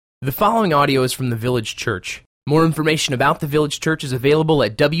The following audio is from the Village Church. More information about the Village Church is available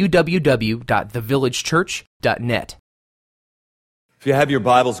at www.thevillagechurch.net. If you have your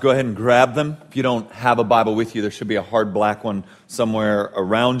Bibles, go ahead and grab them. If you don't have a Bible with you, there should be a hard black one somewhere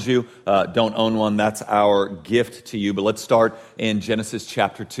around you. Don't own one, that's our gift to you. But let's start in Genesis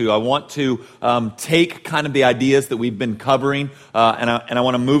chapter 2. I want to take kind of the ideas that we've been covering, and I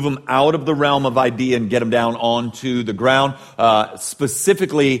want to move them out of the realm of idea and get them down onto the ground.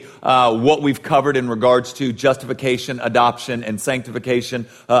 Specifically, what we've covered in regards to justification, adoption, and sanctification.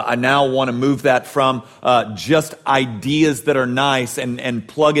 I now want to move that from just ideas that are nice and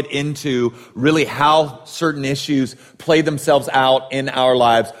plug it into really how certain issues play themselves out in our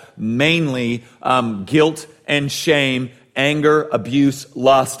lives, mainly guilt and shame, anger, abuse,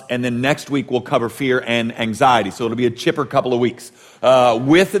 lust, and then next week we'll cover fear and anxiety. So it'll be a chipper couple of weeks.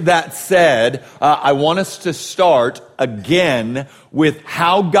 With that said, I want us to start again with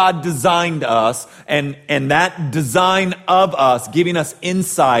how God designed us and that design of us giving us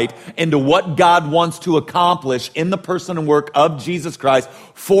insight into what God wants to accomplish in the person and work of Jesus Christ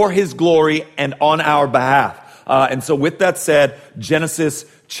for His glory and on our behalf. And so with that said, Genesis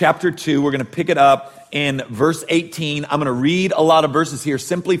chapter 2, we're going to pick it up in verse 18. I'm going to read a lot of verses here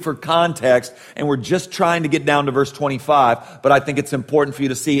simply for context, and we're just trying to get down to verse 25, but I think it's important for you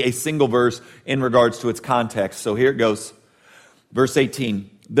to see a single verse in regards to its context. So here it goes. Verse 18.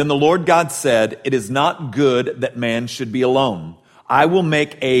 Then the Lord God said, "It is not good that man should be alone. I will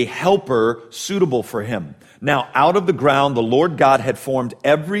make a helper suitable for him." Now, out of the ground, the Lord God had formed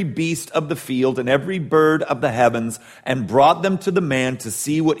every beast of the field and every bird of the heavens and brought them to the man to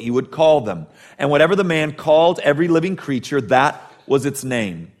see what he would call them. And whatever the man called every living creature, that was its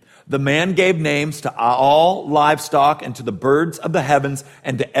name. The man gave names to all livestock and to the birds of the heavens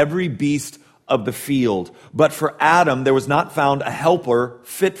and to every beast of the field. But for Adam, there was not found a helper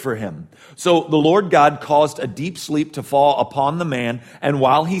fit for him. So the Lord God caused a deep sleep to fall upon the man, and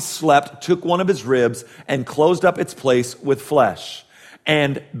while he slept, took one of his ribs and closed up its place with flesh.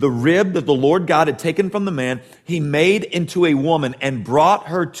 And the rib that the Lord God had taken from the man, he made into a woman and brought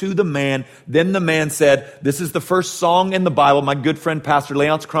her to the man. Then the man said, this is the first song in the Bible. My good friend, Pastor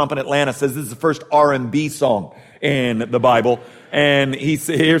Leonce Crump in Atlanta, says this is the first R&B song in the Bible. And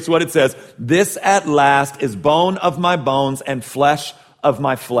here's what it says. This at last is bone of my bones and flesh of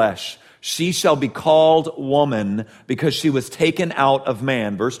my flesh. She shall be called woman because she was taken out of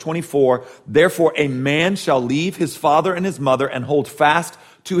man. Verse 24, therefore a man shall leave his father and his mother and hold fast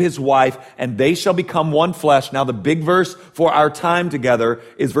to his wife, and they shall become one flesh. Now the big verse for our time together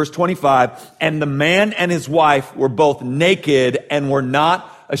is verse 25. And the man and his wife were both naked and were not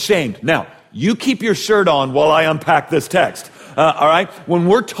ashamed. Now, you keep your shirt on while I unpack this text. All right. When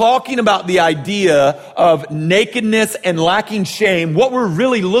we're talking about the idea of nakedness and lacking shame, what we're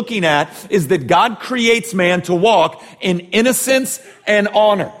really looking at is that God creates man to walk in innocence and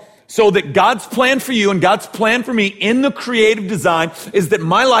honor. So that God's plan for you and God's plan for me in the creative design is that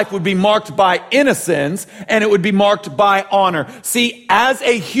my life would be marked by innocence and it would be marked by honor. See, as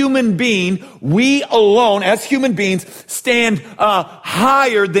a human being, we alone, as human beings, stand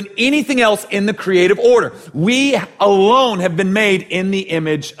higher than anything else in the creative order. We alone have been made in the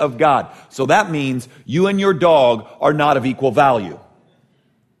image of God. So that means you and your dog are not of equal value,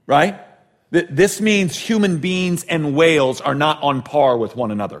 right? This means human beings and whales are not on par with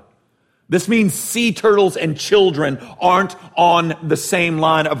one another. This means sea turtles and children aren't on the same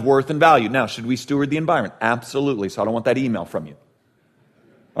line of worth and value. Now, should we steward the environment? Absolutely. So I don't want that email from you.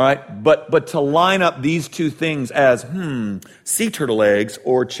 All right. But to line up these two things as, sea turtle eggs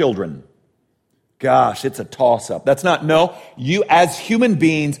or children. Gosh, it's a toss-up. That's not, no. You, as human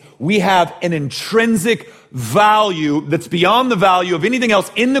beings, we have an intrinsic value that's beyond the value of anything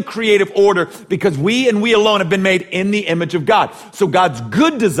else in the creative order because we and we alone have been made in the image of God. So God's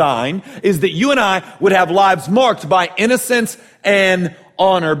good design is that you and I would have lives marked by innocence and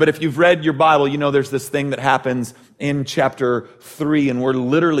honor. But if you've read your Bible, you know there's this thing that happens in chapter 3, and we're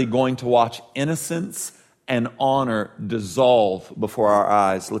literally going to watch innocence and honor dissolve before our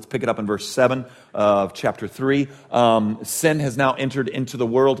eyes. Let's pick it up in verse 7 of chapter 3. Sin has now entered into the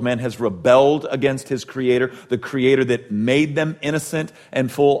world. Man has rebelled against his creator, the creator that made them innocent and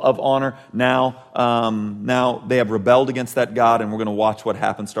full of honor. Now they have rebelled against that God, and we're going to watch what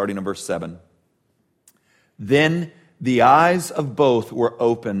happens starting in verse 7. Then the eyes of both were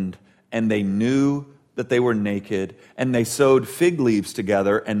opened, and they knew that they were naked, and they sewed fig leaves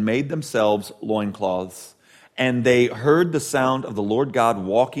together and made themselves loincloths. And they heard the sound of the Lord God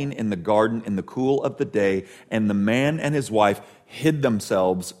walking in the garden in the cool of the day, and the man and his wife hid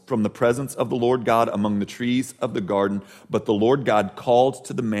themselves from the presence of the Lord God among the trees of the garden. But the Lord God called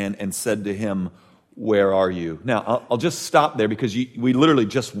to the man and said to him, where are you? Now, I'll just stop there because we literally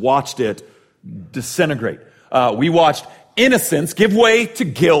just watched it disintegrate. We watched innocence give way to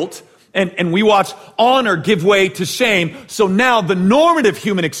guilt, and we watched honor give way to shame. So now the normative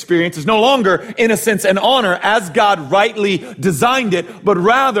human experience is no longer innocence and honor as God rightly designed it, but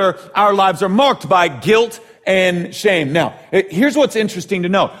rather our lives are marked by guilt and shame. Now, here's what's interesting to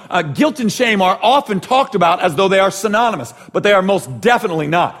know. Guilt and shame are often talked about as though they are synonymous, but they are most definitely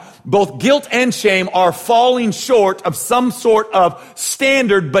not. Both guilt and shame are falling short of some sort of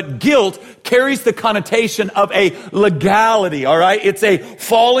standard, but guilt carries the connotation of a legality, all right? It's a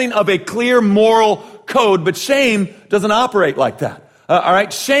falling of a clear moral code, but shame doesn't operate like that. All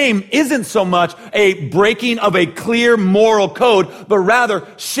right, shame isn't so much a breaking of a clear moral code, but rather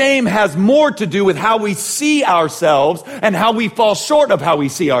shame has more to do with how we see ourselves and how we fall short of how we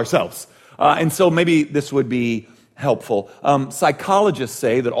see ourselves. And so maybe this would be helpful. Psychologists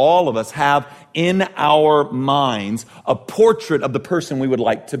say that all of us have in our minds a portrait of the person we would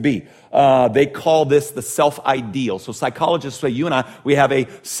like to be. They call this the self-ideal. So psychologists say you and I, we have a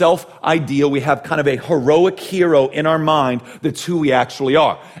self-ideal. We have kind of a heroic hero in our mind that's who we actually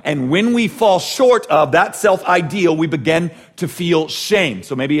are. And when we fall short of that self-ideal, we begin to feel shame.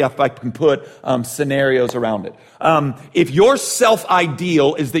 So maybe if I can put scenarios around it. If your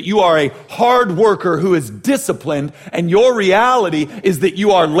self-ideal is that you are a hard worker who is disciplined, and your reality is that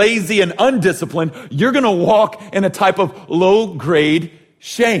you are lazy and undisciplined, you're going to walk in a type of low-grade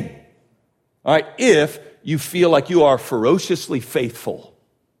shame. All right, if you feel like you are ferociously faithful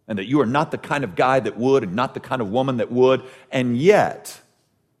and that you are not the kind of guy that would and not the kind of woman that would, and yet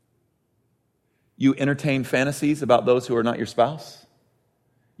you entertain fantasies about those who are not your spouse,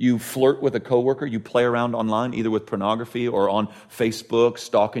 you flirt with a coworker, you play around online either with pornography or on Facebook,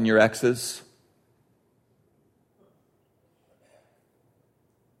 stalking your exes,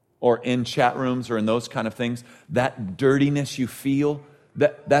 or in chat rooms or in those kind of things, that dirtiness you feel,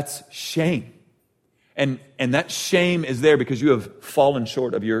 that's shame. And that shame is there because you have fallen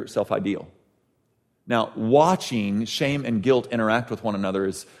short of your self-ideal. Now, watching shame and guilt interact with one another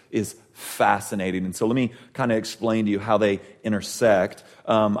is fascinating. And so let me kind of explain to you how they intersect.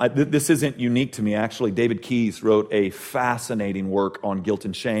 This isn't unique to me. Actually, David Keyes wrote a fascinating work on guilt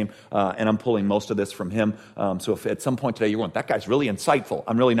and shame, and I'm pulling most of this from him. So if at some point today you're going, that guy's really insightful,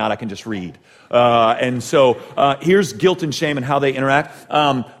 I'm really not. I can just read. And so here's guilt and shame and how they interact.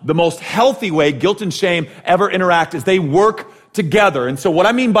 The most healthy way guilt and shame ever interact is they work together. And so what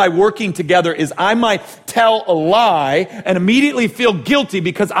I mean by working together is I might tell a lie and immediately feel guilty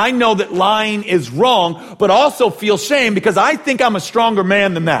because I know that lying is wrong, but also feel shame because I think I'm a stronger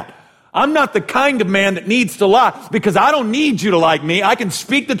man than that. I'm not the kind of man that needs to lie because I don't need you to like me. I can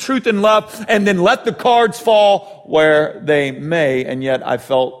speak the truth in love and then let the cards fall where they may. And yet I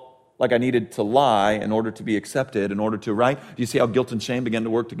felt like I needed to lie in order to be accepted, in order to, right? Do you see how guilt and shame begin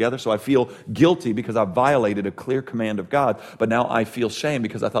to work together? So I feel guilty because I violated a clear command of God, but now I feel shame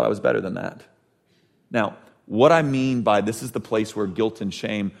because I thought I was better than that. Now, what I mean by this is the place where guilt and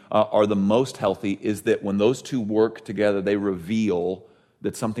shame are the most healthy is that when those two work together, they reveal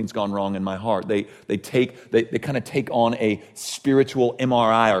that something's gone wrong in my heart. They kind of take on a spiritual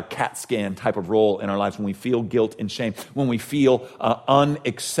MRI or CAT scan type of role in our lives when we feel guilt and shame, when we feel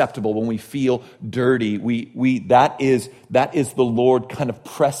unacceptable, when we feel dirty. That is the Lord kind of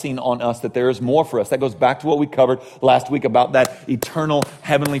pressing on us that there is more for us. That goes back to what we covered last week about that eternal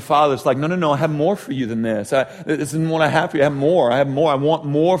heavenly Father. It's like, no, I have more for you than this. This isn't what I have for you. I have more. I want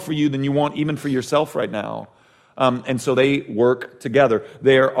more for you than you want even for yourself right now. And so they work together.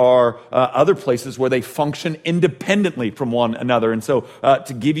 There are other places where they function independently from one another. And so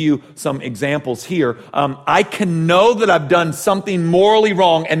to give you some examples here, I can know that I've done something morally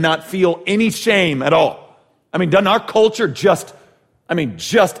wrong and not feel any shame at all. I mean, doesn't our culture just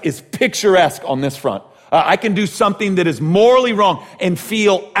is picturesque on this front? I can do something that is morally wrong and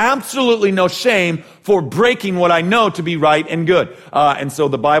feel absolutely no shame for breaking what I know to be right and good. And so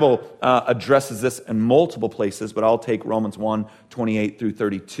the Bible addresses this in multiple places, but I'll take Romans 1:28 through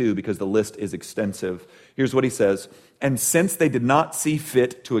 32 because the list is extensive. Here's what he says. And since they did not see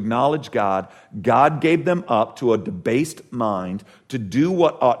fit to acknowledge God, God gave them up to a debased mind to do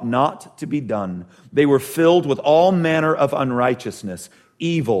what ought not to be done. They were filled with all manner of unrighteousness,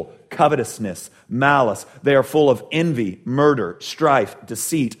 evil, covetousness, malice. They are full of envy, murder, strife,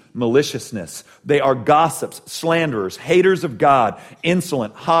 deceit, maliciousness. They are gossips, slanderers, haters of God,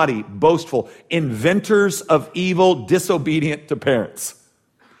 insolent, haughty, boastful, inventors of evil, disobedient to parents.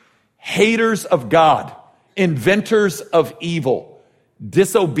 Haters of God, inventors of evil,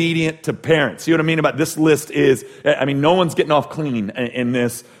 disobedient to parents. See what I mean about this list is, no one's getting off clean in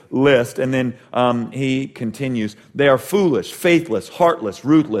this list. And then he continues, they are foolish, faithless, heartless,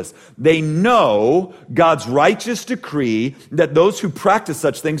 ruthless. They know God's righteous decree that those who practice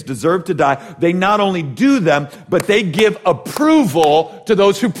such things deserve to die. They not only do them, but they give approval to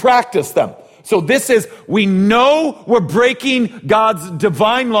those who practice them. So this is, we know we're breaking God's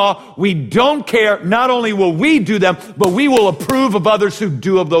divine law. We don't care. Not only will we do them, but we will approve of others who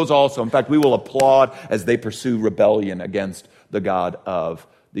do of those also. In fact, we will applaud as they pursue rebellion against the God of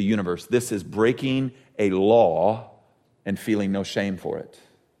the universe. This is breaking a law and feeling no shame for it.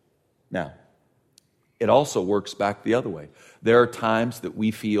 Now, it also works back the other way. There are times that we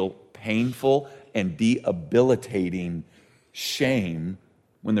feel painful and debilitating shame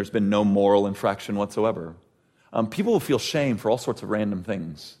when there's been no moral infraction whatsoever. People will feel shame for all sorts of random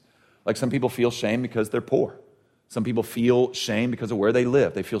things. Like some people feel shame because they're poor. Some people feel shame because of where they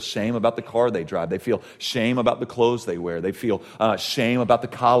live. They feel shame about the car they drive. They feel shame about the clothes they wear. They feel shame about the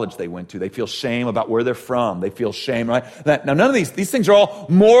college they went to. They feel shame about where they're from. They feel shame, right? Now, none of these things are all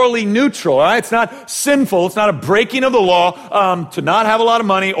morally neutral, right? It's not sinful. It's not a breaking of the law to not have a lot of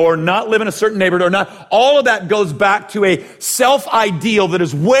money or not live in a certain neighborhood or not. All of that goes back to a self-ideal that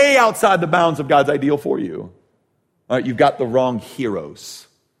is way outside the bounds of God's ideal for you. All right, you've got the wrong heroes.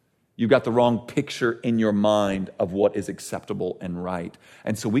 You've got the wrong picture in your mind of what is acceptable and right.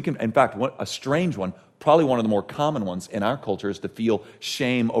 And so we can, in fact, a strange one, probably one of the more common ones in our culture is to feel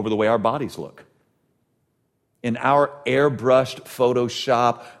shame over the way our bodies look. In our airbrushed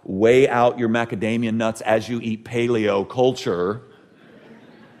Photoshop, weigh out your macadamia nuts as you eat paleo culture,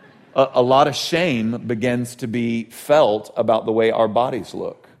 a lot of shame begins to be felt about the way our bodies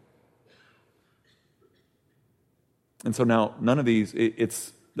look. And so now, none of these,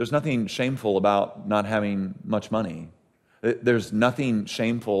 there's nothing shameful about not having much money. There's nothing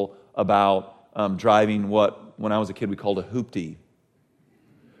shameful about driving what, when I was a kid, we called a hoopty.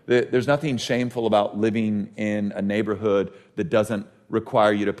 There's nothing shameful about living in a neighborhood that doesn't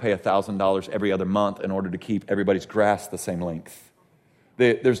require you to pay $1,000 every other month in order to keep everybody's grass the same length.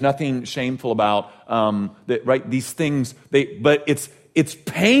 There's nothing shameful about right? These things. But it's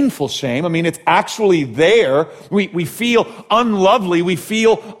painful shame. It's actually there. We feel unlovely. We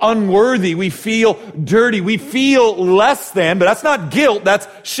feel unworthy. We feel dirty. We feel less than, but that's not guilt. That's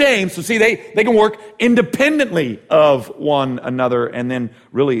shame. So see, they can work independently of one another. And then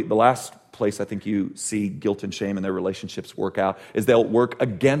really the last place I think you see guilt and shame in their relationships work out is they'll work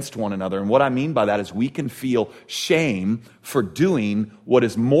against one another. And what I mean by that is we can feel shame for doing what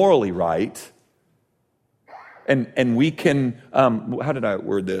is morally right. And we can, how did I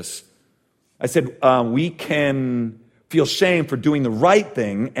word this? I said we can feel shame for doing the right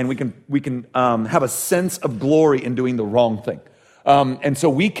thing, and we can have a sense of glory in doing the wrong thing. And so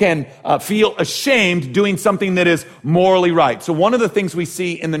we can feel ashamed doing something that is morally right. So one of the things we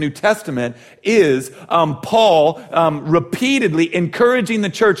see in the New Testament is Paul repeatedly encouraging the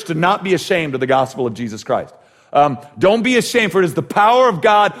church to not be ashamed of the gospel of Jesus Christ. Don't be ashamed, for it is the power of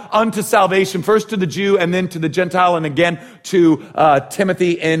God unto salvation, first to the Jew and then to the Gentile, and again to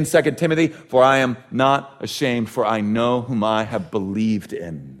Timothy in 2 Timothy. For I am not ashamed, for I know whom I have believed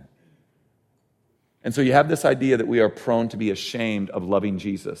in. And so you have this idea that we are prone to be ashamed of loving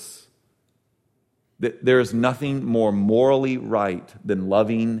Jesus. That there is nothing more morally right than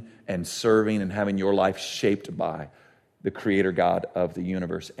loving and serving and having your life shaped by the Creator God of the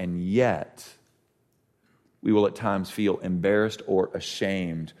universe. And yet, we will at times feel embarrassed or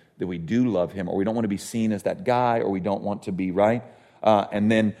ashamed that we do love Him, or we don't want to be seen as that guy, or we don't want to be right.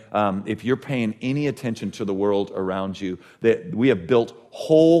 And then if you're paying any attention to the world around you, that we have built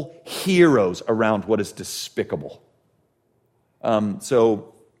whole heroes around what is despicable.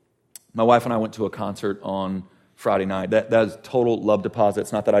 So my wife and I went to a concert on Friday night. That is total love deposit.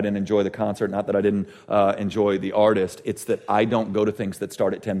 It's not that I didn't enjoy the concert, not that I didn't enjoy the artist. It's that I don't go to things that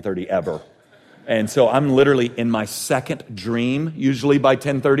start at 10:30 ever. And so I'm literally in my second dream, usually by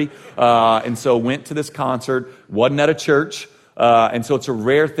 10:30. And so went to this concert, wasn't at a church. And so it's a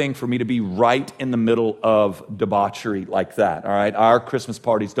rare thing for me to be right in the middle of debauchery like that, all right? Our Christmas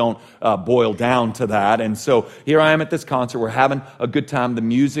parties don't boil down to that. And so here I am at this concert. We're having a good time. The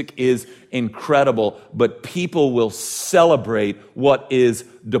music is incredible, but people will celebrate what is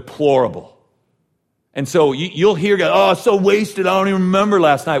deplorable. And so you'll hear, so wasted, I don't even remember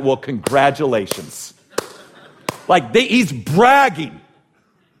last night. Well, congratulations. He's bragging.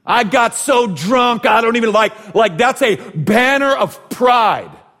 I got so drunk, I don't even like that's a banner of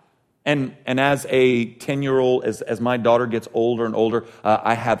pride. And as a 10-year-old, as my daughter gets older and older,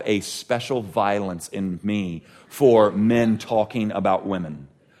 I have a special violence in me for men talking about women.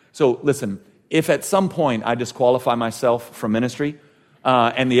 So listen, if at some point I disqualify myself from ministry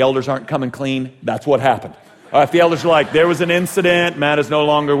and the elders aren't coming clean, that's what happened. If the elders are like, there was an incident, Matt is no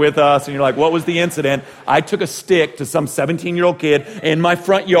longer with us, and you're like, what was the incident? I took a stick to some 17-year-old kid in my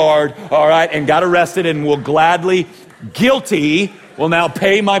front yard, all right, and got arrested and will gladly, guilty, will now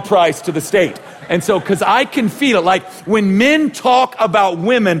pay my price to the state. And so, because I can feel it, like when men talk about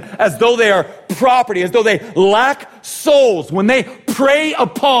women as though they are property, as though they lack souls, when they prey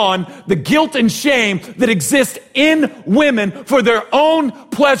upon the guilt and shame that exists in women for their own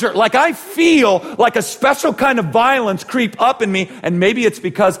pleasure, like I feel like a special kind of violence creep up in me, and maybe it's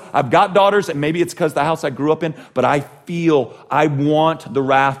because I've got daughters, and maybe it's because the house I grew up in, but I feel I want the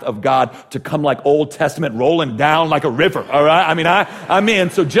wrath of God to come like Old Testament rolling down like a river, all right? I mean, I'm in,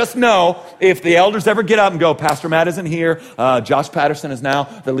 so just know if the elders ever get up and go, Pastor Matt isn't here, Josh Patterson is now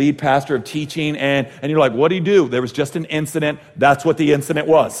the lead pastor of teaching, and you're like, what do you do? There was just an incident. That's what the incident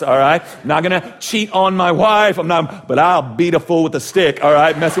was, all right? I'm not going to cheat on my wife, but I'll beat a fool with a stick, all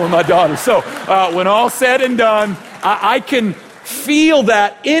right, messing with my daughter. So when all said and done, I can feel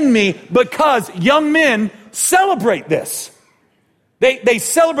that in me because young men celebrate this. They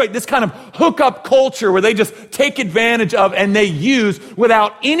celebrate this kind of hookup culture where they just take advantage of and they use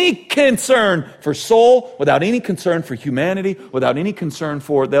without any concern for soul, without any concern for humanity, without any concern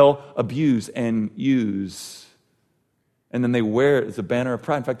for they'll abuse and use. And then they wear it as a banner of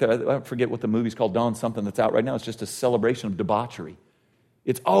pride. In fact, I forget what the movie's called, Dawn something that's out right now. It's just a celebration of debauchery.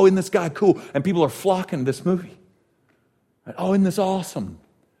 It's, oh, isn't this guy cool? And people are flocking to this movie. Oh, isn't this awesome?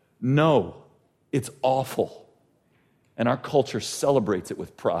 No, it's awful. And our culture celebrates it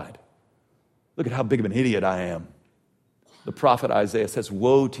with pride. Look at how big of an idiot I am. The prophet Isaiah says,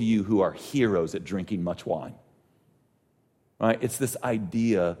 woe to you who are heroes at drinking much wine. Right? It's this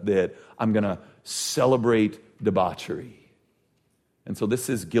idea that I'm going to celebrate debauchery. And so this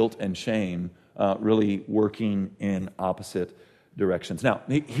is guilt and shame really working in opposite directions. Now,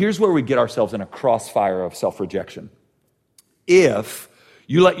 here's where we get ourselves in a crossfire of self-rejection. If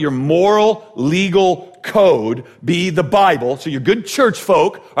you let your moral, legal code be the Bible, so you're good church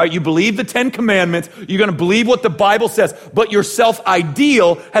folk, all right, you believe the 10 Commandments, you're going to believe what the Bible says, but your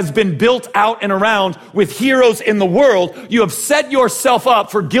self-ideal has been built out and around with heroes in the world, you have set yourself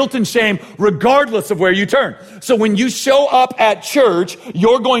up for guilt and shame regardless of where you turn. So when you show up at church,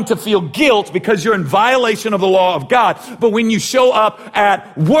 you're going to feel guilt because you're in violation of the law of God. But when you show up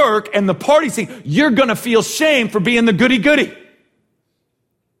at work and the party scene, you're going to feel shame for being the goody-goody.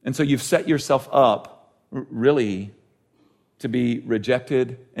 And so you've set yourself up, really, to be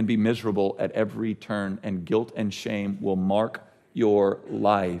rejected and be miserable at every turn, and guilt and shame will mark your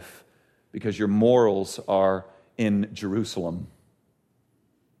life because your morals are in Jerusalem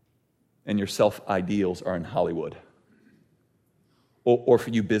and your self-ideals are in Hollywood, or for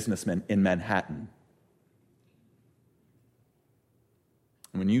you businessmen, in Manhattan.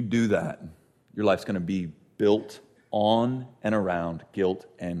 And when you do that, your life's going to be built on and around guilt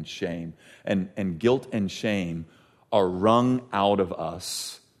and shame. And guilt and shame are wrung out of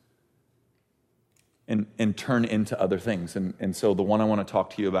us and turn into other things. And so the one I want to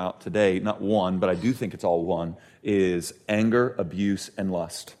talk to you about today, not one, but I do think it's all one, is anger, abuse, and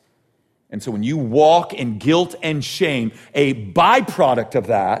lust. And so when you walk in guilt and shame, a byproduct of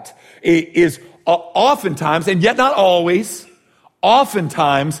that is oftentimes, and yet not always,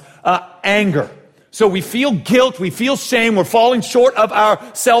 oftentimes anger. So we feel guilt, we feel shame, we're falling short of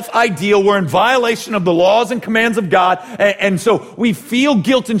our self-ideal, we're in violation of the laws and commands of God, and so we feel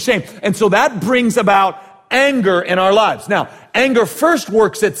guilt and shame. And so that brings about anger in our lives. Now, anger first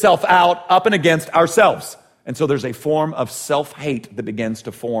works itself out up and against ourselves. And so there's a form of self-hate that begins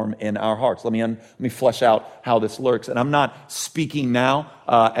to form in our hearts. Let me flesh out how this lurks. And I'm not speaking now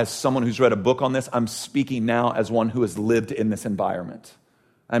as someone who's read a book on this. I'm speaking now as one who has lived in this environment.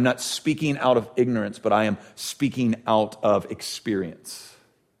 I'm not speaking out of ignorance, but I am speaking out of experience.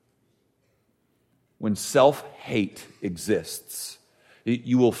 When self-hate exists,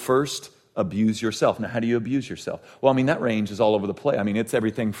 you will first abuse yourself. Now, how do you abuse yourself? Well, I mean, that range is all over the place. I mean, it's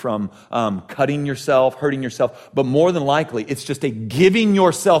everything from cutting yourself, hurting yourself, but more than likely, it's just a giving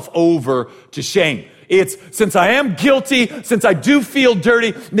yourself over to shame. It's, since I am guilty, since I do feel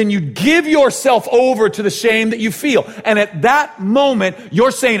dirty, then you give yourself over to the shame that you feel. And at that moment,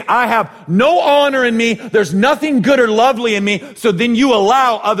 you're saying, I have no honor in me. There's nothing good or lovely in me. So then you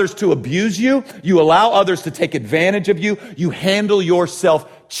allow others to abuse you. You allow others to take advantage of you. You handle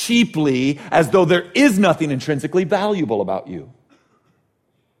yourself cheaply as though there is nothing intrinsically valuable about you.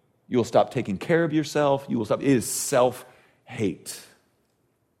 You will stop taking care of yourself. You will stop. It is self-hate.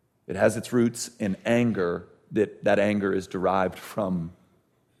 It has its roots in anger. That anger is derived from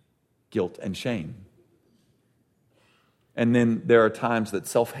guilt and shame. And then there are times that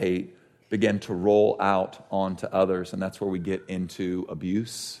self-hate begin to roll out onto others, and that's where we get into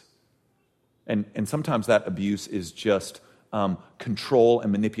abuse. And sometimes that abuse is just control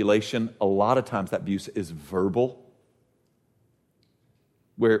and manipulation. A lot of times that abuse is verbal,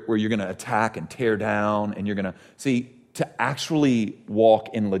 where you're going to attack and tear down, and you're going to... See, to actually walk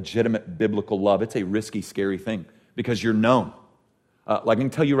in legitimate biblical love, it's a risky, scary thing, because you're known. Like I can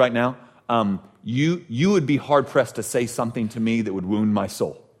tell you right now, you would be hard-pressed to say something to me that would wound my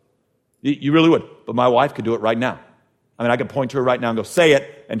soul. You really would. But my wife could do it right now. I mean, I could point to her right now and go, say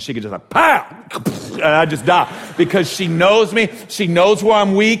it, and she could just like, pow! And I'd just die. Because she knows me. She knows where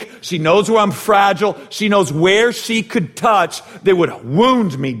I'm weak. She knows where I'm fragile. She knows where she could touch that would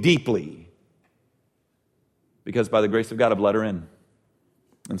wound me deeply. Because by the grace of God, I've let her in.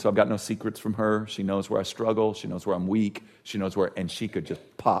 And so I've got no secrets from her. She knows where I struggle. She knows where I'm weak. She knows where, and she could just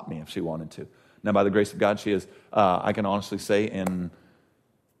pop me if she wanted to. Now, by the grace of God, she is, I can honestly say, in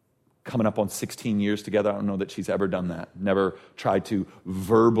coming up on 16 years together, I don't know that she's ever done that. Never tried to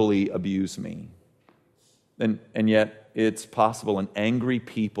verbally abuse me. And yet, it's possible. And angry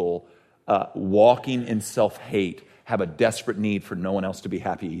people walking in self-hate have a desperate need for no one else to be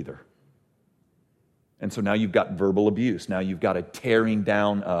happy either. And so now you've got verbal abuse. Now you've got a tearing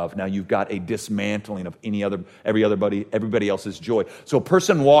down of. Now you've got a dismantling of everybody else's joy. So a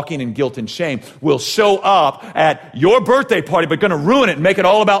person walking in guilt and shame will show up at your birthday party, but going to ruin it and make it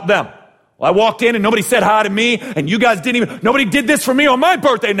all about them. Well, I walked in and nobody said hi to me, and you guys nobody did this for me on my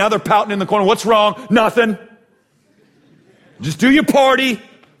birthday. Now they're pouting in the corner. What's wrong? Nothing. Just do your party.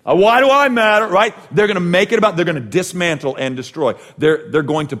 Why do I matter, right? They're going to make it about, they're going to dismantle and destroy. They're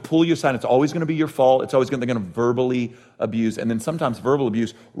going to pull you aside. It's always going to be your fault. They're going to verbally abuse. And then sometimes verbal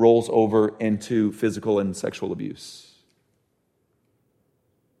abuse rolls over into physical and sexual abuse.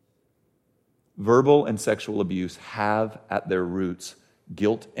 Verbal and sexual abuse have at their roots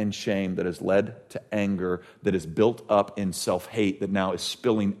guilt and shame that has led to anger, that is built up in self-hate, that now is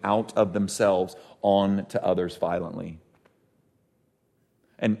spilling out of themselves on to others violently.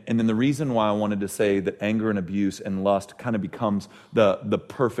 And then the reason why I wanted to say that anger and abuse and lust kind of becomes the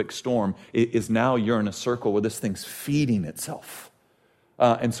perfect storm is now you're in a circle where this thing's feeding itself.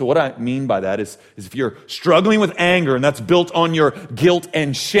 And so what I mean by that is if you're struggling with anger and that's built on your guilt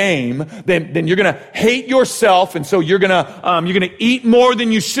and shame, then you're going to hate yourself, and so you're going to eat more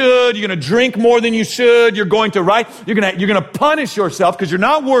than you should, you're going to drink more than you should, you're going to punish yourself because you're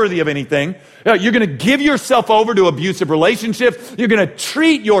not worthy of anything. You're going to give yourself over to abusive relationships. You're going to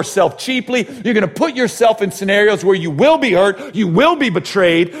treat yourself cheaply. You're going to put yourself in scenarios where you will be hurt, you will be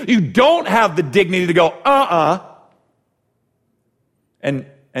betrayed. You don't have the dignity to go, And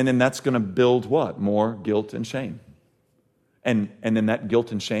then that's going to build what? More guilt and shame. And then that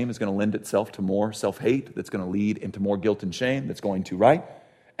guilt and shame is going to lend itself to more self-hate that's going to lead into more guilt and shame that's going to, right?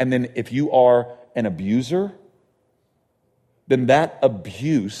 And then if you are an abuser, then that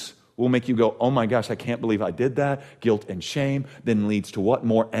abuse will make you go, oh my gosh, I can't believe I did that. Guilt and shame then leads to what?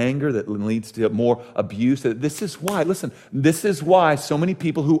 More anger that leads to more abuse. This is why so many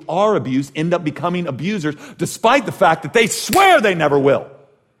people who are abused end up becoming abusers despite the fact that they swear they never will.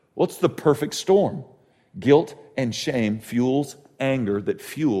 What's the perfect storm? Guilt and shame fuels anger that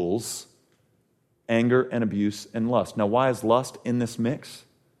fuels anger and abuse and lust. Now, why is lust in this mix?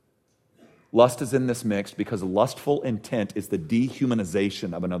 Lust is in this mix because lustful intent is the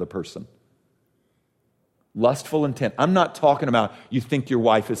dehumanization of another person. Lustful intent. I'm not talking about you think your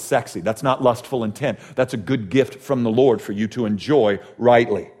wife is sexy. That's not lustful intent. That's a good gift from the Lord for you to enjoy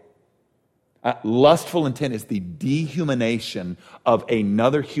rightly. Lustful intent is the dehumanization of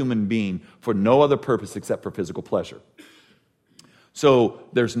another human being for no other purpose except for physical pleasure. So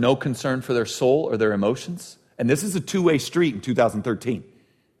there's no concern for their soul or their emotions. And this is a two-way street in 2013.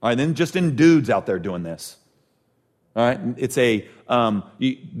 All right, then just in dudes out there doing this. All right, it's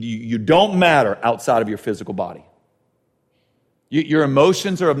you don't matter outside of your physical body. Your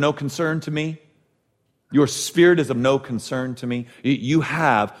emotions are of no concern to me. Your spirit is of no concern to me. You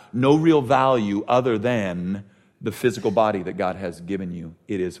have no real value other than the physical body that God has given you.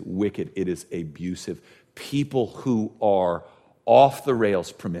 It is wicked. It is abusive. People who are off the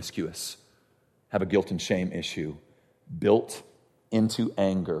rails promiscuous have a guilt and shame issue built into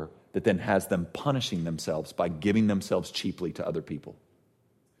anger that then has them punishing themselves by giving themselves cheaply to other people.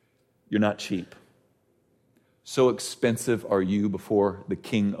 You're not cheap. So expensive are you before the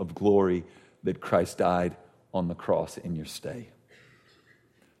King of glory that Christ died on the cross in your stay.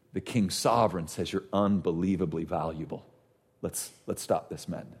 The King Sovereign says you're unbelievably valuable. Let's stop this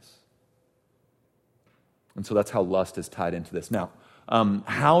madness. And so that's how lust is tied into this. Now,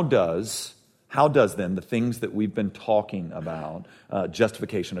 how does then the things that we've been talking about,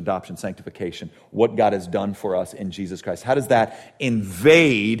 justification, adoption, sanctification, what God has done for us in Jesus Christ, how does that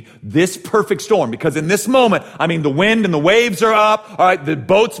invade this perfect storm? Because in this moment, the wind and the waves are up, all right, the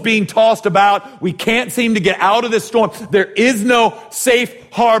boat's being tossed about, we can't seem to get out of this storm. There is no safe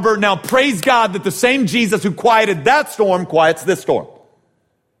harbor. Now, praise God that the same Jesus who quieted that storm quiets this storm.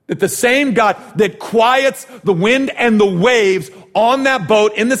 That the same God that quiets the wind and the waves on that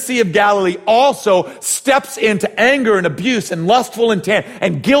boat in the Sea of Galilee also steps into anger and abuse and lustful intent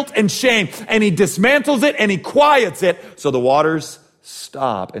and guilt and shame, and he dismantles it and he quiets it so the waters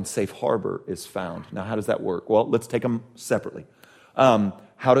stop and safe harbor is found. Now, how does that work? Well, let's take them separately.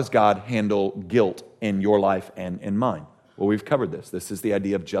 How does God handle guilt in your life and in mine? Well, we've covered this. This is the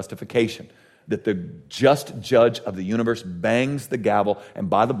idea of justification. That the just judge of the universe bangs the gavel and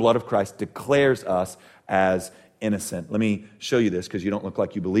by the blood of Christ declares us as innocent. Let me show you this because you don't look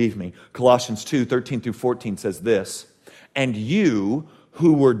like you believe me. Colossians 2:13-14 says this, "And you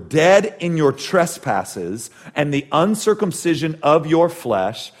who were dead in your trespasses and the uncircumcision of your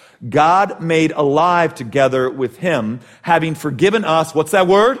flesh, God made alive together with him, having forgiven us," what's that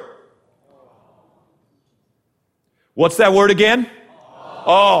word? What's that word again?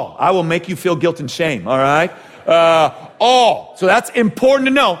 All. I will make you feel guilt and shame, all right? All. So that's important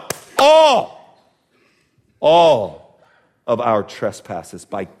to know. All of our trespasses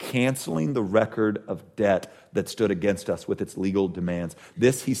by canceling the record of debt that stood against us with its legal demands.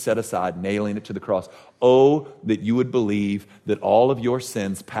 This he set aside, nailing it to the cross. Oh, that you would believe that all of your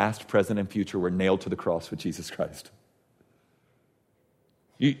sins, past, present, and future, were nailed to the cross with Jesus Christ.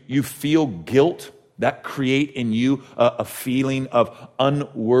 You feel guilt. That create in you a feeling of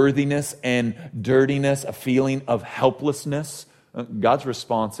unworthiness and dirtiness, a feeling of helplessness. God's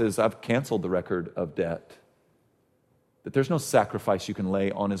response is, I've canceled the record of debt. That there's no sacrifice you can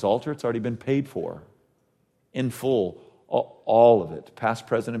lay on his altar. It's already been paid for in full. All of it, past,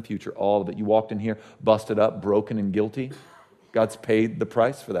 present, and future, all of it. You walked in here busted up, broken, and guilty. God's paid the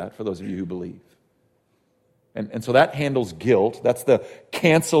price for that, for those of you who believe. And so that handles guilt. That's the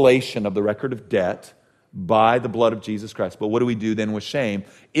cancellation of the record of debt by the blood of Jesus Christ. But what do we do then with shame?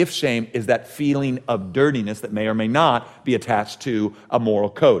 If shame is that feeling of dirtiness that may or may not be attached to a moral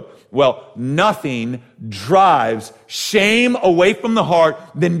code. Well, nothing drives shame away from the heart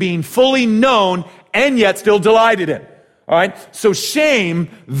than being fully known and yet still delighted in. All right? So shame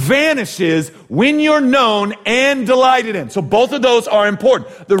vanishes when you're known and delighted in. So both of those are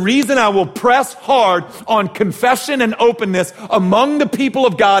important. The reason I will press hard on confession and openness among the people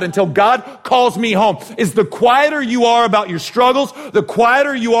of God until God calls me home is the quieter you are about your struggles, the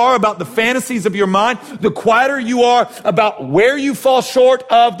quieter you are about the fantasies of your mind, the quieter you are about where you fall short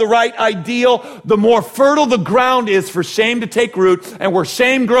of the right ideal, the more fertile the ground is for shame to take root. And where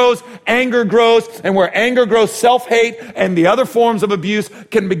shame grows, anger grows. And where anger grows, self-hate and the other forms of abuse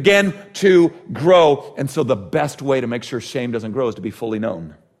can begin to grow. And so the best way to make sure shame doesn't grow is to be fully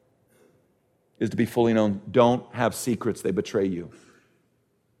known. Don't have secrets, they betray you.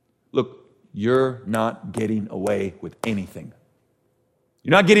 Look, you're not getting away with anything.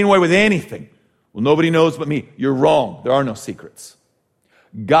 You're not getting away with anything. Well, nobody knows but me. You're wrong. There are no secrets.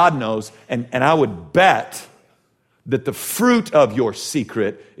 God knows, and I would bet that the fruit of your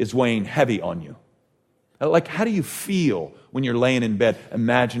secret is weighing heavy on you. Like, how do you feel when you're laying in bed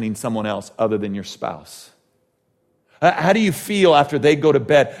imagining someone else other than your spouse? How do you feel after they go to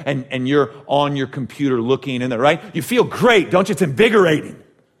bed and you're on your computer looking in there, right? You feel great, don't you? It's invigorating.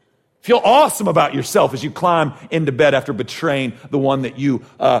 Feel awesome about yourself as you climb into bed after betraying the one that you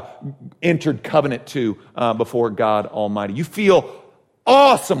entered covenant to before God Almighty. You feel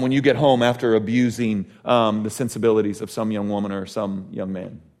awesome when you get home after abusing the sensibilities of some young woman or some young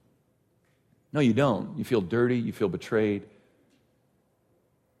man. No, you don't. You feel dirty. You feel betrayed.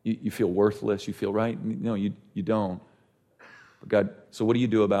 You feel worthless. You feel right. No, you don't. But God, so what do you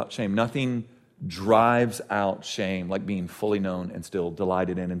do about shame? Nothing drives out shame like being fully known and still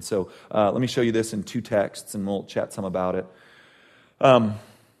delighted in. And so let me show you this in two texts, and we'll chat some about it.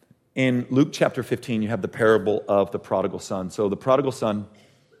 In Luke chapter 15, you have the parable of the prodigal son. So the prodigal son,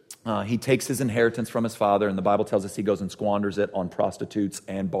 he takes his inheritance from his father, and the Bible tells us he goes and squanders it on prostitutes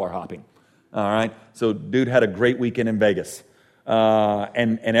and bar hopping. All right, so dude had a great weekend in Vegas.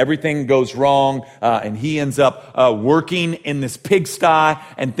 And everything goes wrong, and he ends up working in this pigsty,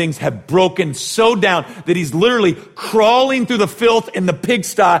 and things have broken so down that he's literally crawling through the filth in the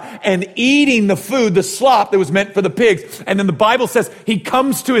pigsty and eating the food, the slop that was meant for the pigs. And then the Bible says he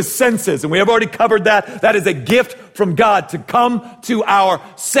comes to his senses, and we have already covered that. That is a gift from God to come to our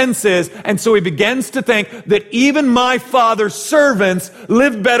senses. And so he begins to think that even my father's servants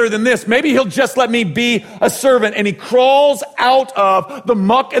live better than this. Maybe he'll just let me be a servant. And he crawls out of the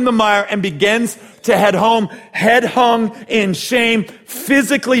muck and the mire and begins to head home, head hung in shame,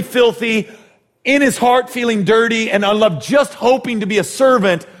 physically filthy, in his heart feeling dirty and unloved, just hoping to be a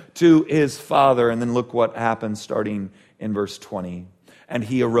servant to his father. And then look what happens starting in verse 20. And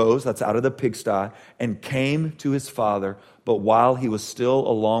he arose, that's out of the pigsty, and came to his father. But while he was still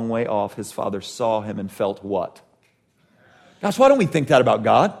a long way off, his father saw him and felt what? Gosh, why don't we think that about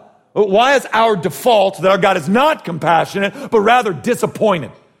God? Why is our default that our God is not compassionate, but rather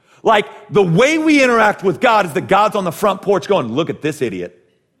disappointed? Like the way we interact with God is that God's on the front porch going, look at this idiot.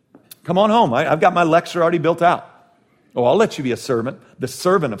 Come on home. I've got my lecture already built out. Oh, I'll let you be a servant, the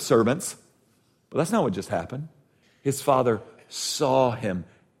servant of servants. But that's not what just happened. His father saw him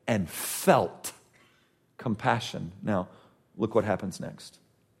and felt compassion. Now, look what happens next.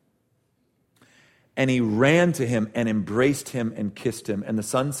 And he ran to him and embraced him and kissed him. And the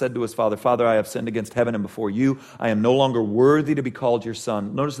son said to his father, Father, I have sinned against heaven and before you. I am no longer worthy to be called your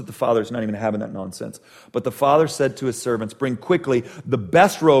son. Notice that the father is not even having that nonsense. But the father said to his servants, bring quickly the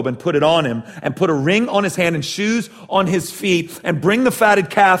best robe and put it on him, and put a ring on his hand and shoes on his feet, and bring the fatted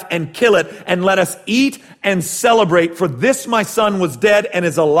calf and kill it, and let us eat and celebrate. For this my son was dead and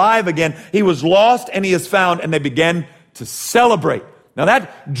is alive again. He was lost and he is found. And they began to celebrate. Now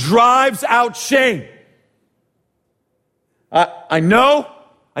that drives out shame. I know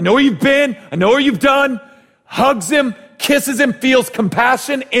where you've been. I know where you've done. Hugs him, kisses him, feels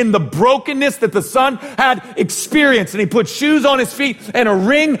compassion in the brokenness that the son had experienced. And he put shoes on his feet and a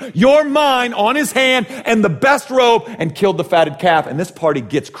ring, you're mine, on his hand and the best robe, and killed the fatted calf. And this party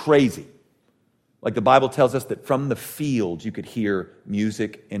gets crazy. Like the Bible tells us that from the field you could hear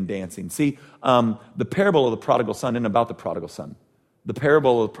music and dancing. See, the parable of the prodigal son isn't about the prodigal son. The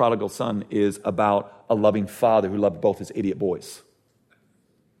parable of the prodigal son is about a loving father who loved both his idiot boys.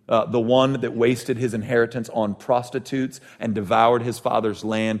 The one that wasted his inheritance on prostitutes and devoured his father's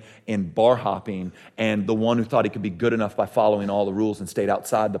land in bar hopping, and the one who thought he could be good enough by following all the rules and stayed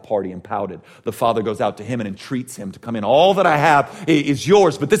outside the party and pouted. The father goes out to him and entreats him to come in. All that I have is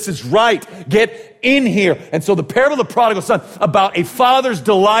yours, but this is right. Get in here. And so the parable of the prodigal son, about a father's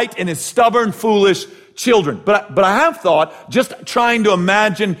delight in his stubborn, foolish children. But I have thought, just trying to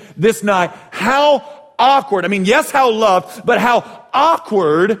imagine this night, how awkward, yes, how loved, but how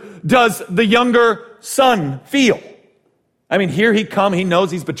awkward does the younger son feel? Here he come, he knows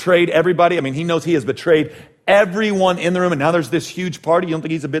he's betrayed everybody. He knows he has betrayed everyone in the room, and now there's this huge party. You don't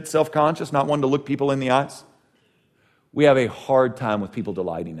think he's a bit self-conscious, not one to look people in the eyes? We have a hard time with people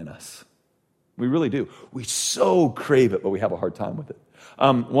delighting in us. We really do. We so crave it, but we have a hard time with it.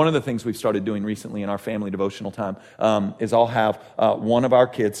 One of the things we've started doing recently in our family devotional time is I'll have one of our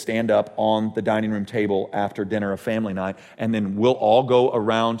kids stand up on the dining room table after dinner, a family night, and then we'll all go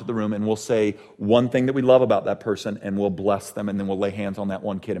around the room and we'll say one thing that we love about that person, and we'll bless them, and then we'll lay hands on that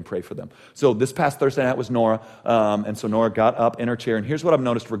one kid and pray for them. So this past Thursday night was Nora, and so Nora got up in her chair, and here's what I've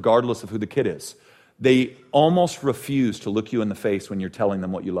noticed regardless of who the kid is. They almost refuse to look you in the face when you're telling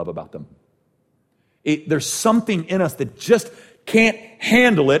them what you love about them. There's something in us that just can't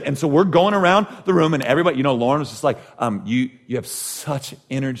handle it. And so we're going around the room, and everybody, Lauren was just like, you have such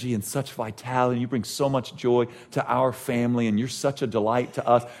energy and such vitality. You bring so much joy to our family, and you're such a delight to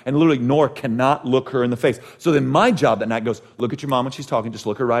us. And literally, Nora cannot look her in the face. So then my job that night goes, look at your mom when she's talking. Just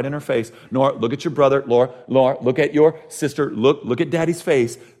look her right in her face. Nora, look at your brother. Laura, look at your sister. Look at daddy's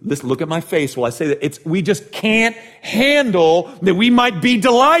face. Look at my face while I say that. We just can't handle that we might be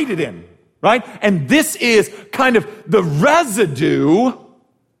delighted in. Right? And this is kind of the residue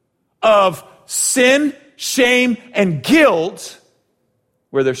of sin, shame, and guilt,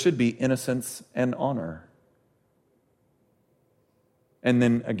 where there should be innocence and honor. And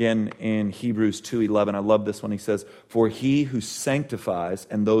then again in Hebrews 2:11, I love this one. He says, for he who sanctifies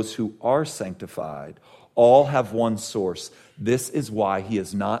and those who are sanctified all have one source. This is why he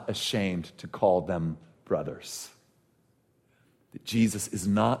is not ashamed to call them brothers. That Jesus is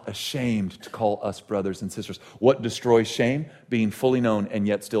not ashamed to call us brothers and sisters. What destroys shame? Being fully known and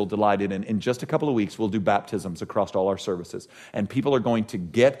yet still delighted. And in just a couple of weeks, we'll do baptisms across all our services. And people are going to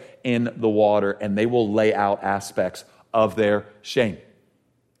get in the water, and they will lay out aspects of their shame.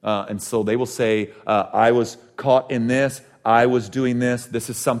 And so they will say, I was caught in this. I was doing this. This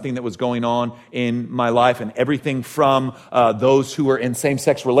is something that was going on in my life. And everything from those who are in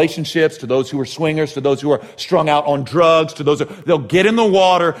same-sex relationships, to those who are swingers, to those who are strung out on drugs, to those they'll get in the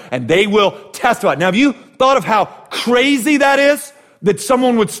water and they will testify. Now, have you thought of how crazy that is? That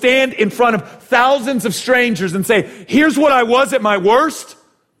someone would stand in front of thousands of strangers and say, here's what I was at my worst.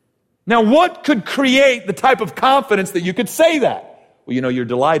 Now, what could create the type of confidence that you could say that? Well, you're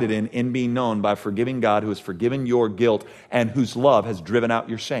delighted in being known by a forgiving God who has forgiven your guilt and whose love has driven out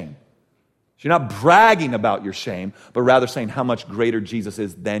your shame. So you're not bragging about your shame, but rather saying how much greater Jesus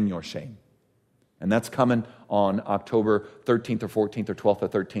is than your shame. And that's coming on October 13th or 14th or 12th or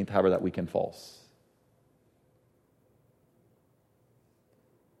 13th, however that weekend falls.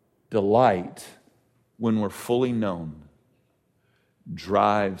 Delight, when we're fully known,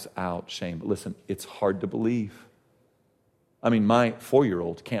 drives out shame. But listen, it's hard to believe. I mean, my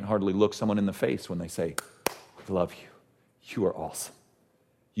 4-year-old can't hardly look someone in the face when they say, I love you. You are awesome.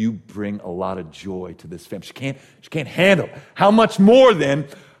 You bring a lot of joy to this family. She can't handle it. How much more then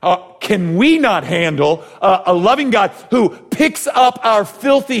can we not handle a loving God who picks up our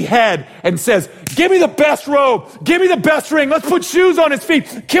filthy head and says, give me the best robe, give me the best ring, let's put shoes on his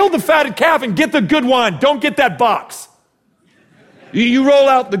feet, kill the fatted calf and get the good wine, don't get that box. You roll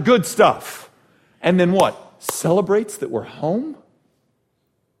out the good stuff. And then what? Celebrates that we're home?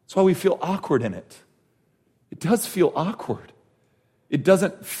 That's why we feel awkward in it. It does feel awkward. It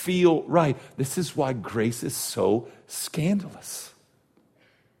doesn't feel right. This is why grace is so scandalous.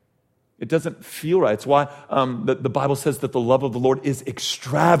 It doesn't feel right. It's why the Bible says that the love of the Lord is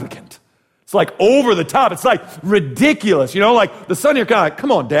extravagant. It's like over the top. It's like ridiculous. Like the son here kind of like,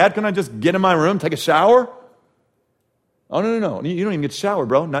 come on, Dad, can I just get in my room, take a shower? Oh, no. You don't even get to shower,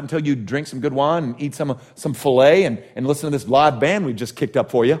 bro. Not until you drink some good wine and eat some filet and listen to this live band we've just kicked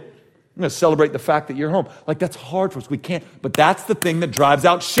up for you. I'm going to celebrate the fact that you're home. Like, that's hard for us. We can't. But that's the thing that drives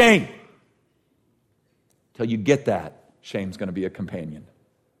out shame. Until you get that, shame's going to be a companion.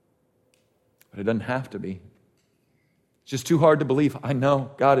 But it doesn't have to be. It's just too hard to believe. I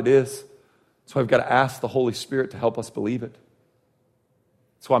know, God, it is. That's why I've got to ask the Holy Spirit to help us believe it.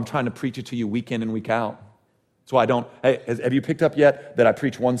 That's why I'm trying to preach it to you week in and week out. That's why I don't, hey, have you picked up yet that I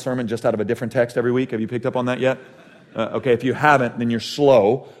preach one sermon just out of a different text every week? Have you picked up on that yet? Okay, if you haven't, then you're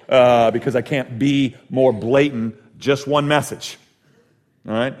slow because I can't be more blatant, just one message.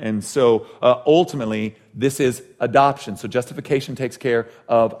 All right, and so ultimately, this is adoption. So justification takes care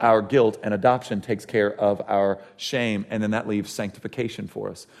of our guilt, and adoption takes care of our shame, and then that leaves sanctification for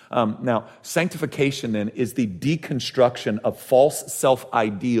us. Now, sanctification then is the deconstruction of false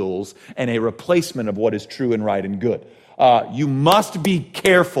self-ideals and a replacement of what is true and right and good. You must be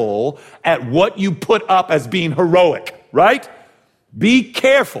careful at what you put up as being heroic, right? Be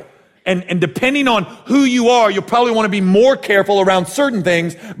careful. And depending on who you are, you'll probably want to be more careful around certain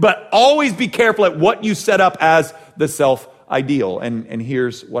things, but always be careful at what you set up as the self-ideal. And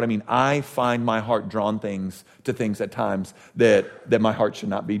here's what I mean. I find my heart drawn to things at times that my heart should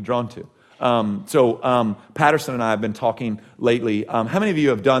not be drawn to. So Patterson and I have been talking lately. How many of you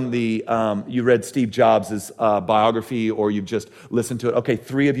have done you read Steve Jobs' biography, or you've just listened to it? Okay,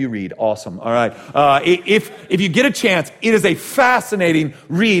 3 of you read. Awesome. All right. If you get a chance, it is a fascinating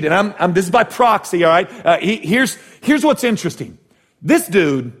read. And this is by proxy, all right? Here's what's interesting. This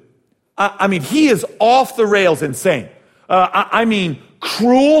dude, he is off the rails insane.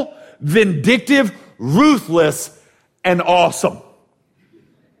 Cruel, vindictive, ruthless, and awesome.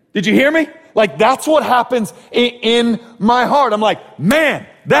 Did you hear me? Like, that's what happens in my heart. I'm like, man,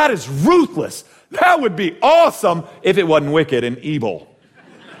 that is ruthless. That would be awesome if it wasn't wicked and evil.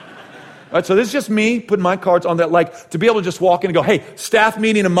 All right, so this is just me putting my cards on that, like, to be able to just walk in and go, hey, staff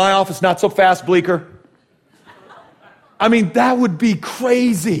meeting in my office, not so fast, Bleecker. That would be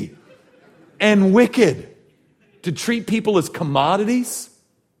crazy and wicked. To treat people as commodities.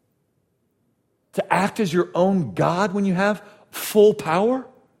 To act as your own God when you have full power.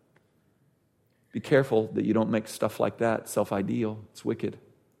 Be careful that you don't make stuff like that self-ideal. It's wicked.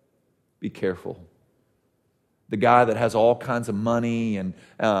 Be careful. The guy that has all kinds of money and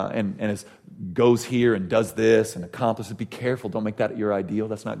goes here and does this and accomplishes, be careful. Don't make that your ideal.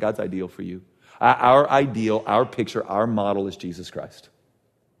 That's not God's ideal for you. Our ideal, our picture, our model is Jesus Christ.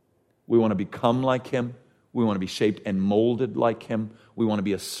 We want to become like Him. We want to be shaped and molded like Him. We want to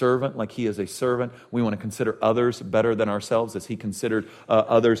be a servant like He is a servant. We want to consider others better than ourselves as He considered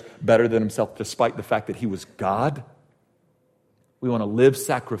others better than Himself, despite the fact that He was God. We want to live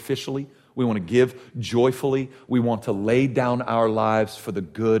sacrificially. We want to give joyfully. We want to lay down our lives for the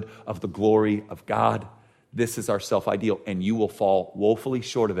good of the glory of God. This is our self-ideal, and you will fall woefully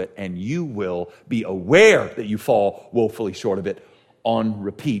short of it, and you will be aware that you fall woefully short of it on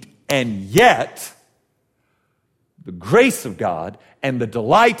repeat. And yet, the grace of God and the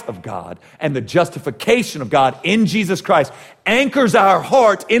delight of God and the justification of God in Jesus Christ anchors our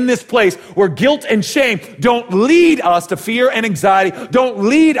heart in this place where guilt and shame don't lead us to fear and anxiety, don't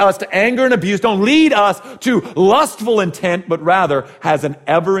lead us to anger and abuse, don't lead us to lustful intent, but rather has an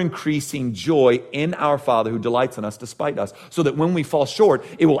ever-increasing joy in our Father who delights in us despite us, so that when we fall short,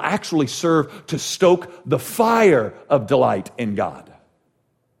 it will actually serve to stoke the fire of delight in God.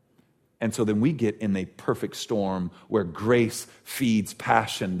 And so then we get in a perfect storm where grace feeds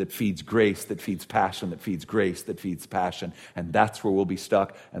passion that feeds grace, that feeds passion, that feeds grace, that feeds passion. And that's where we'll be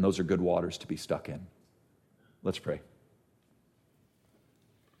stuck, and those are good waters to be stuck in. Let's pray.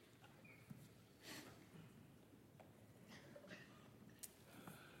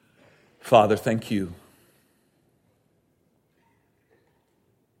 Father, thank you.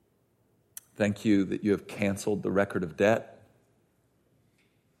 Thank you that you have canceled the record of debt.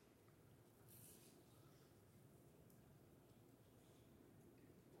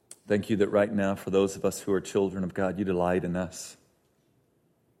 Thank you that right now, for those of us who are children of God, you delight in us.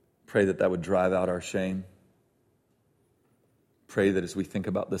 Pray that would drive out our shame. Pray that as we think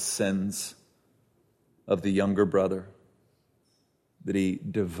about the sins of the younger brother, that he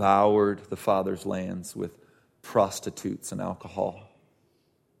devoured the father's lands with prostitutes and alcohol.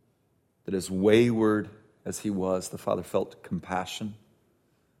 That as wayward as he was, the father felt compassion.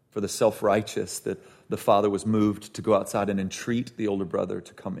 For the self-righteous, that the father was moved to go outside and entreat the older brother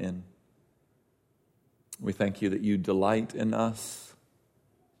to come in. We thank you that you delight in us.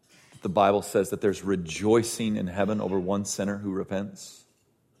 The Bible says that there's rejoicing in heaven over one sinner who repents.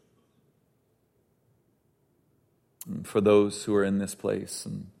 And for those who are in this place,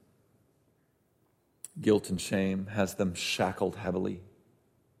 and guilt and shame has them shackled heavily.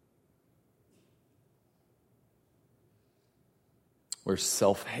 Where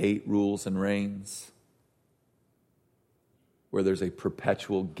self-hate rules and reigns, where there's a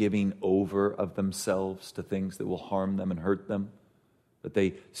perpetual giving over of themselves to things that will harm them and hurt them, that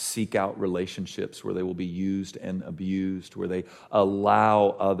they seek out relationships where they will be used and abused, where they allow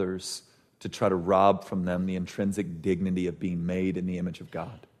others to try to rob from them the intrinsic dignity of being made in the image of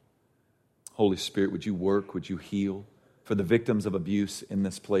God. Holy Spirit, would you work? Would you heal? For the victims of abuse in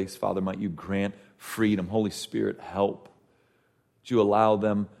this place, Father, might you grant freedom. Holy Spirit, help. Would you allow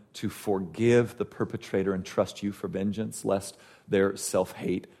them to forgive the perpetrator and trust you for vengeance, lest their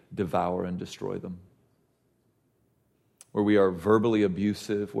self-hate devour and destroy them? Where we are verbally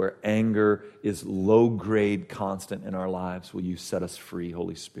abusive, where anger is low-grade constant in our lives, will you set us free,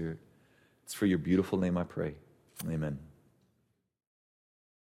 Holy Spirit? It's for your beautiful name I pray. Amen.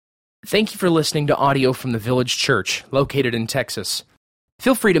 Thank you for listening to audio from the Village Church, located in Texas.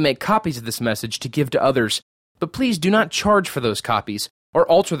 Feel free to make copies of this message to give to others, but please do not charge for those copies or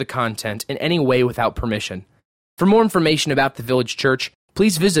alter the content in any way without permission. For more information about the Village Church,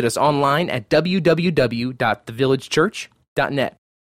 please visit us online at www.thevillagechurch.net.